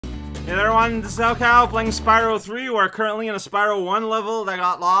Hey there, everyone, this is SoCal playing Spyro 3. We're currently in a Spyro 1 level that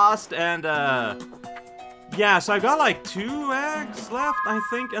got lost, and, yeah, so I've got, like, 2 eggs left, I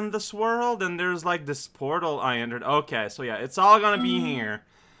think, in this world, and there's, like, this portal I entered. Okay, so yeah, it's all gonna be here.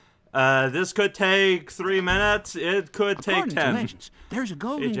 This could take 3 minutes, it could take According 10. to legends, there's a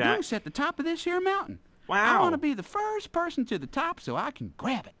golden goose at the top of this here mountain. Wow. I want to be the first person to the top so I can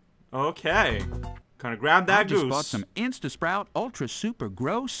grab it. Okay. Gonna grab that goose. I just bought some Insta-Sprout Ultra Super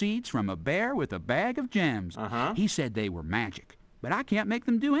Grow seeds from a bear with a bag of gems. He said they were magic, but I can't make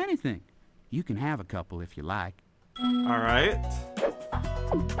them do anything. You can have a couple if you like. Alright.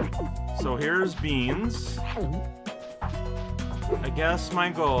 So here's beans. I guess my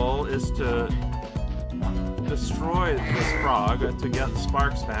goal is to destroy this frog to get the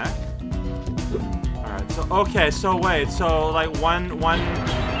sparks back. Alright, so, okay, so wait, so like one,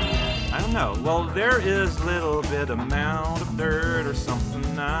 I don't know. Well, there is a little bit amount of dirt or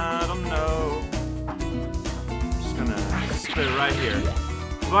something, I don't know. I'm just gonna spit it right here.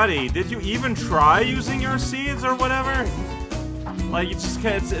 Buddy, did you even try using your seeds or whatever? Like,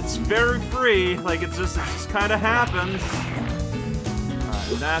 it's very free, like it just kind of happens.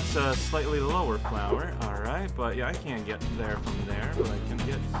 Alright, that's a slightly lower flower, alright, but yeah, I can't get there from there, but I can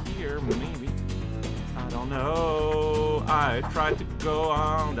get here, maybe. I don't know. I tried to go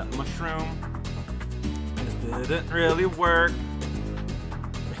on that mushroom. It didn't really work.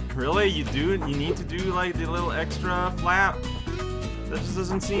 Really? You need to do like the little extra flap? That just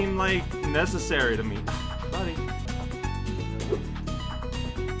doesn't seem like necessary to me. Buddy.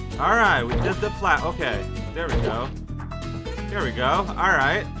 Alright, we did the flap. Okay, there we go. There we go.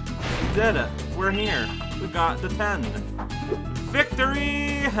 Alright. We did it. We're here. We got the 10.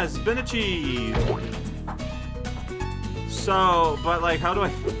 Victory has been achieved. So, but like, how do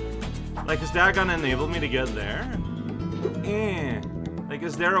I, like, is that gonna enable me to get there? Like,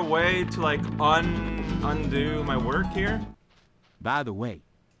 is there a way to like undo my work here? By the way,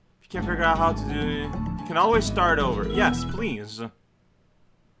 if you can't figure out how to do it, you can always start over. Yes, please.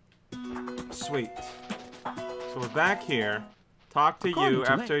 Sweet. So we're back here. Talk to you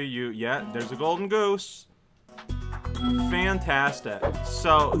after you. Yeah, there's a golden goose. Fantastic.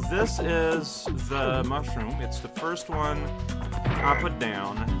 So this is the mushroom. It's the first one I put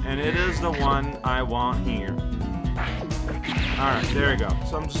down, and it is the one I want here. Alright, there we go.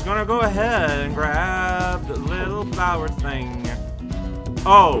 So I'm just gonna go ahead and grab the little flower thing.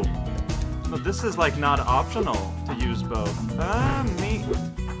 Oh! But this is like not optional to use both. Maybe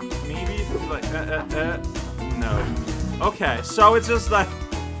like no. Okay, so it's just like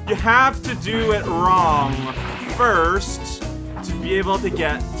you have to do it wrong first to be able to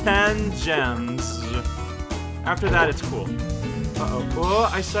get 10 gems. After that, it's cool. Uh-oh. Oh,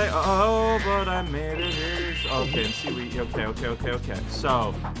 I say, oh, but I made it. Okay, and see, okay.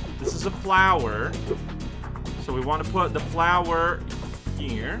 So, this is a flower. So we want to put the flower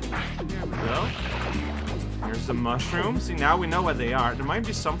here. There we go. Here's the mushroom. See, now we know what they are. There might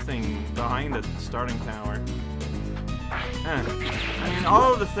be something behind the starting tower. I mean,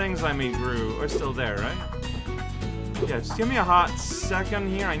 all of the things I made grew are still there, right? Yeah, just give me a hot second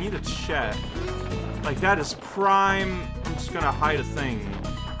here. I need to check. Like, that is prime. I'm just gonna hide a thing.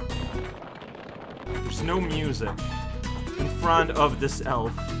 There's no music in front of this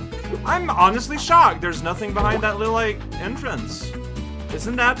elf. I'm honestly shocked. There's nothing behind that little, like, entrance.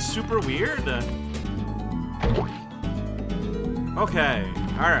 Isn't that super weird? Okay,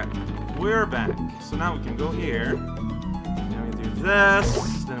 alright. We're back. So now we can go here. Then we do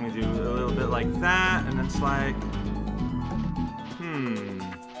this. Then we do a little bit like that. And it's like...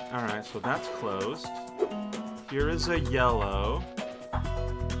 Alright, so that's closed. Here is a yellow.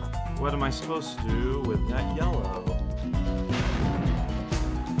 What am I supposed to do with that yellow?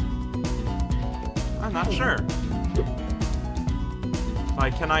 I'm not sure.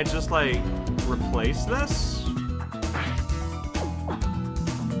 Like, can I just, like, replace this?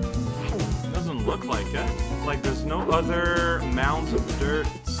 Doesn't look like it. Like, there's no other mounds of dirt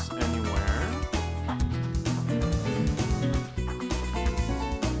anywhere.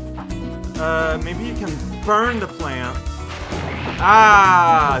 Maybe you can burn the plant.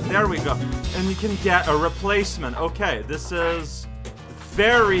 Ah, there we go. And you can get a replacement. Okay, this is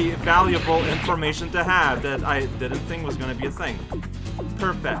very valuable information to have that I didn't think was going to be a thing.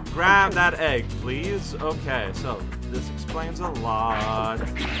 Perfect. Grab that egg, please. Okay, so this explains a lot.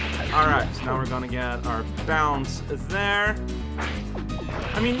 Alright, so now we're going to get our bounce there.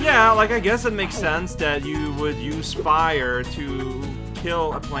 I mean, yeah, like, I guess it makes sense that you would use fire to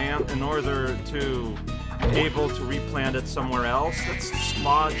kill a plant in order to be able to replant it somewhere else. That's just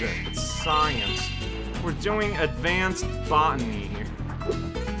logic. It's science. We're doing advanced botany here.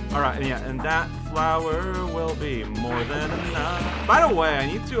 Alright, yeah, and that flour will be more than enough. By the way, I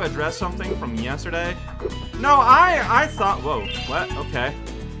need to address something from yesterday. No, I thought... Whoa, what? Okay.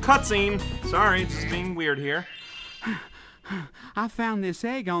 Cutscene. Sorry, just being weird here. I found this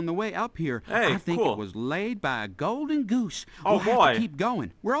egg on the way up here. Hey, I think cool. it was laid by a golden goose. Oh, we'll boy. have to keep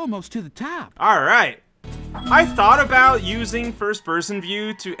going. We're almost to the top. Alright. I thought about using first-person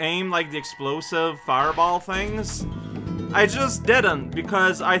view to aim, like, the explosive fireball things. I just didn't,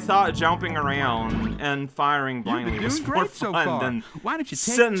 because I thought jumping around and firing blindly was more fun than Why don't you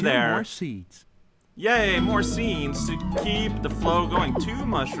take sitting two there. more seeds? Yay, more scenes to keep the flow going. 2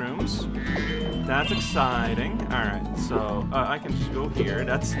 mushrooms. That's exciting. Alright, so I can just go here.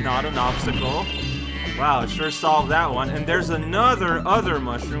 That's not an obstacle. Wow, it sure solved that one. And there's another other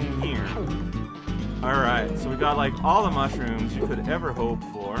mushroom here. Alright, so we got like all the mushrooms you could ever hope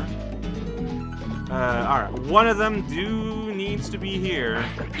for. Alright, one of them needs to be here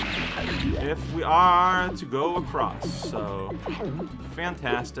if we are to go across. So,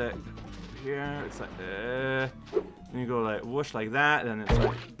 fantastic. Here, it's like, then you go like whoosh like that, and it's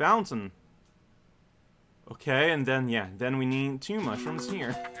like bouncing. Okay, and then, yeah, then we need 2 mushrooms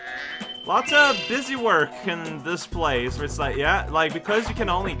here. Lots of busy work in this place, where it's like, yeah, like, because you can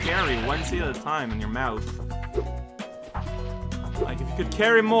only carry 1 seed at a time in your mouth. Like, if you could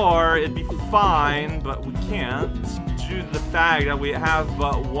carry more, it'd be fine, but we can't, due to the fact that we have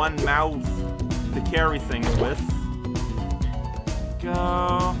but 1 mouth to carry things with. Go.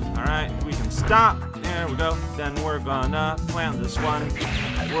 Alright, we can stop. There we go. Then we're gonna plant this one.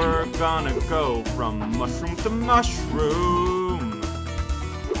 We're gonna go from mushroom to mushroom.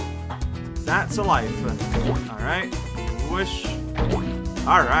 That's a life. Alright. Whoosh.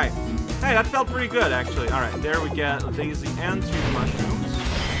 Alright. Hey, that felt pretty good, actually. Alright, there we get a daisy and 2 mushrooms.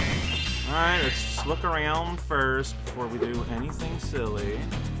 Alright, let's just look around first before we do anything silly.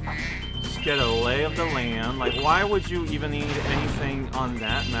 Just get a lay of the land. Like, why would you even need anything on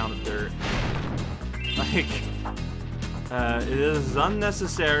that amount of dirt? Like, it is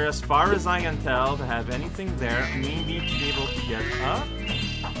unnecessary, as far as I can tell, to have anything there. Maybe to be able to get up.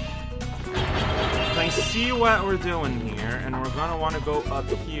 I see what we're doing here, and we're gonna want to go up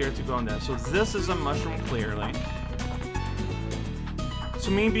here to go on there. So this is a mushroom, clearly. So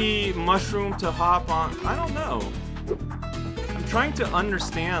maybe mushroom to hop on. I don't know. I'm trying to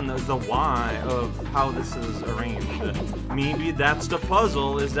understand the why of how this is arranged. Maybe that's the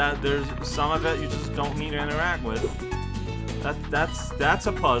puzzle, is that there's some of it you just don't need to interact with. That's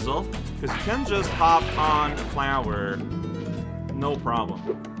a puzzle, because you can just hop on a flower, no problem.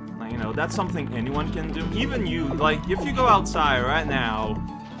 Like, you know, that's something anyone can do. Even you, like, if you go outside right now,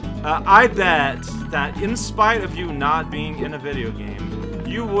 I bet that in spite of you not being in a video game,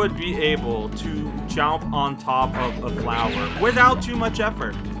 you would be able to jump on top of a flower without too much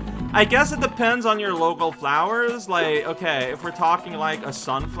effort. I guess it depends on your local flowers. Like, okay, if we're talking like a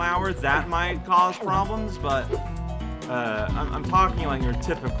sunflower, that might cause problems, but I'm talking like your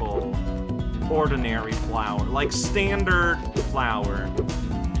typical, ordinary flower, like standard flower.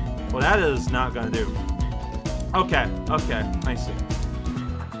 Well, that is not gonna do. Okay, I see.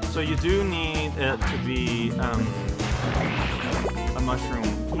 So you do need it to be a mushroom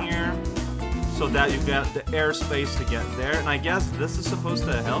here, so that you get the airspace to get there. And I guess this is supposed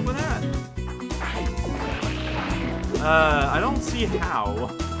to help with that? I don't see how.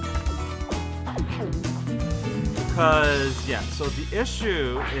 Because, yeah, so the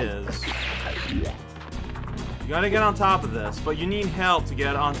issue is you gotta get on top of this, but you need help to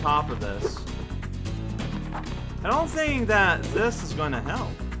get on top of this. I don't think that this is gonna help.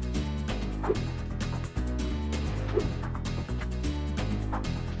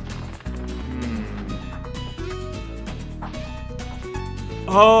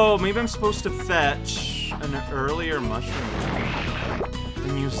 Oh, maybe I'm supposed to fetch an earlier mushroom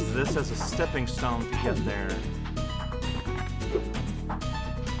and use this as a stepping stone to get there.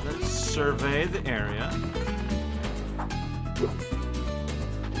 Let's survey the area.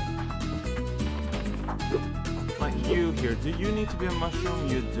 Like you here, do you need to be a mushroom?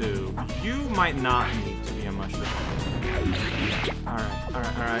 You do. You might not need to be a mushroom.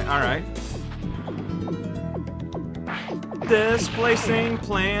 Alright. Displacing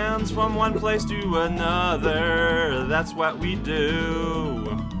plants from one place to another. That's what we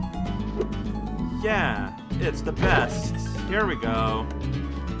do. Yeah, it's the best. Here we go.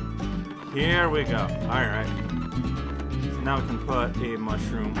 Alright. So now we can put a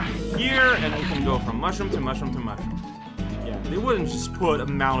mushroom here, and we can go from mushroom to mushroom to mushroom. Yeah, they wouldn't just put a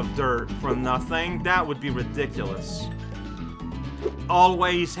mound of dirt for nothing. That would be ridiculous.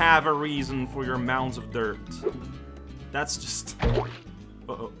 Always have a reason for your mounds of dirt. That's just...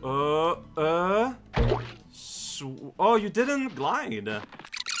 Oh, you didn't glide.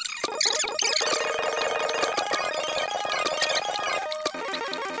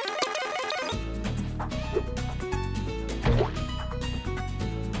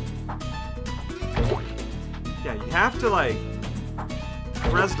 Yeah, you have to, like,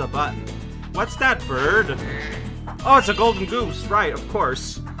 press the button. What's that bird? Oh, it's a golden goose. Right, of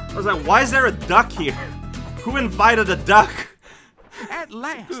course. I was like, why is there a duck here? Who invited a duck? At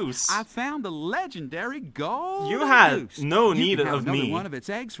last, Goose. I found the legendary golden You had goose. no You need can have of another me. one of its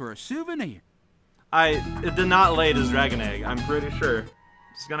eggs for a souvenir. It did not lay this dragon egg, I'm pretty sure.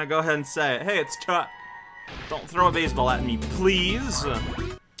 Just gonna go ahead and say it. Hey, it's Chuck. Don't throw a baseball at me, please.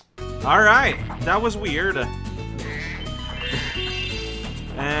 Alright, that was weird.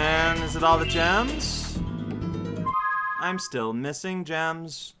 And is it all the gems? I'm still missing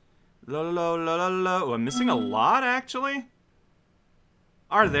gems. Oh, I'm missing a lot, actually.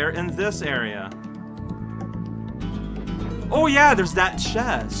 Are there in this area? Oh yeah, there's that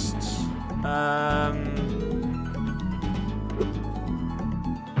chest.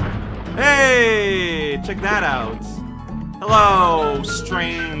 Hey, check that out. Hello,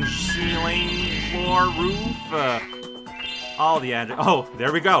 strange ceiling, floor, roof. All the address. Oh,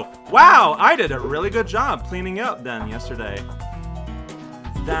 there we go. Wow, I did a really good job cleaning up then yesterday.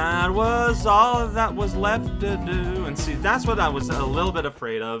 That was all that was left to do. And see, that's what I was a little bit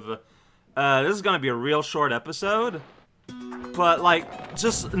afraid of. This is gonna be a real short episode. But, like,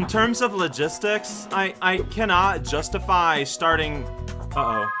 just in terms of logistics, I cannot justify starting...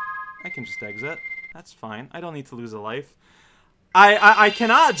 Uh-oh. I can just exit. That's fine. I don't need to lose a life. I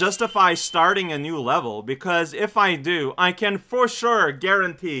cannot justify starting a new level, because if I do, I can for sure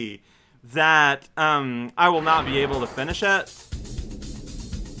guarantee that I will not be able to finish it.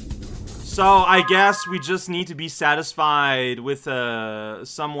 So I guess we just need to be satisfied with a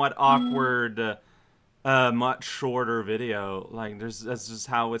somewhat awkward, much shorter video. Like, that's just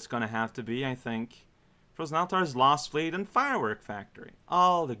how it's gonna have to be, I think. Frozen Altar's Lost Fleet and Firework Factory.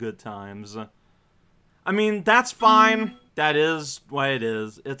 All the good times. I mean, that's fine. That is what it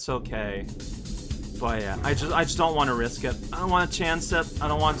is. It's okay. But yeah, I just don't want to risk it. I don't want to chance it. I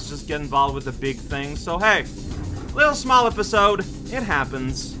don't want to just get involved with the big thing. So hey, little small episode. It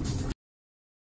happens.